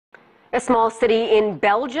A small city in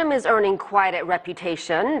Belgium is earning quite a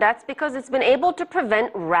reputation. That's because it's been able to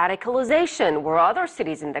prevent radicalization, where other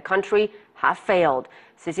cities in the country have failed.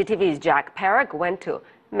 CCTV's Jack Perrick went to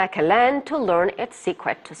Mechelen to learn its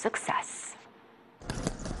secret to success.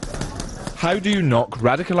 How do you knock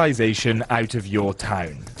radicalization out of your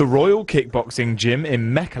town? The Royal Kickboxing Gym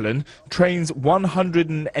in Mechelen trains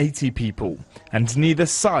 180 people, and neither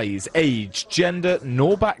size, age, gender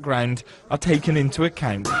nor background are taken into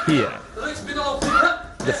account here.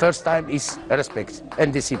 The first time is respect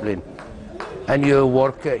and discipline, and you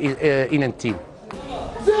work in a team.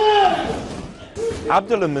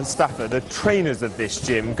 Abdul and Mustafa, the trainers of this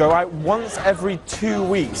gym, go out once every 2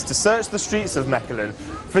 weeks to search the streets of Mechelen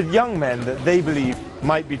for young men that they believe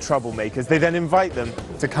might be troublemakers. They then invite them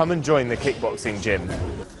to come and join the kickboxing gym.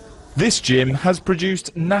 This gym has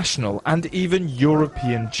produced national and even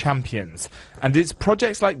European champions, and it's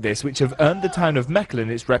projects like this which have earned the town of Mechelen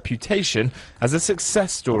its reputation as a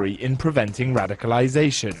success story in preventing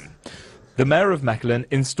radicalization. The Mayor of Mechelen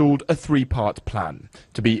installed a three-part plan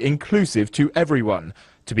to be inclusive to everyone,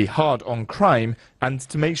 to be hard on crime, and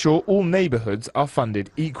to make sure all neighbourhoods are funded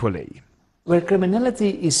equally. Where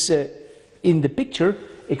criminality is in the picture,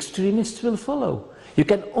 extremists will follow. You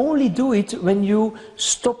can only do it when you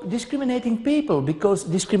stop discriminating people, because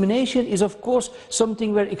discrimination is of course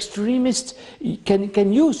something where extremists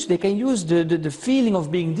can use the feeling of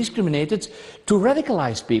being discriminated to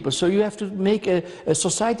radicalize people. So you have to make a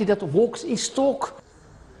society that walks its talk.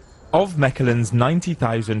 Of Mechelen's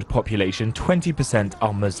 90,000 population, 20%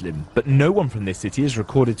 are Muslim, but no one from this city is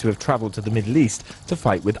recorded to have travelled to the Middle East to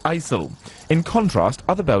fight with ISIL. In contrast,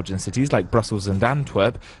 other Belgian cities like Brussels and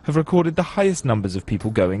Antwerp have recorded the highest numbers of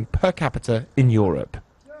people going per capita in Europe.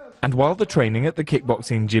 And while the training at the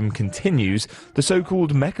kickboxing gym continues, the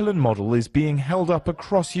so-called Mechelen model is being held up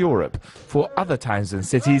across Europe for other towns and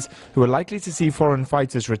cities who are likely to see foreign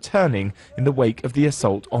fighters returning in the wake of the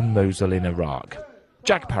assault on Mosul in Iraq.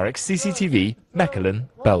 Jack Perrick, CCTV, Mechelen,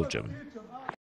 Belgium.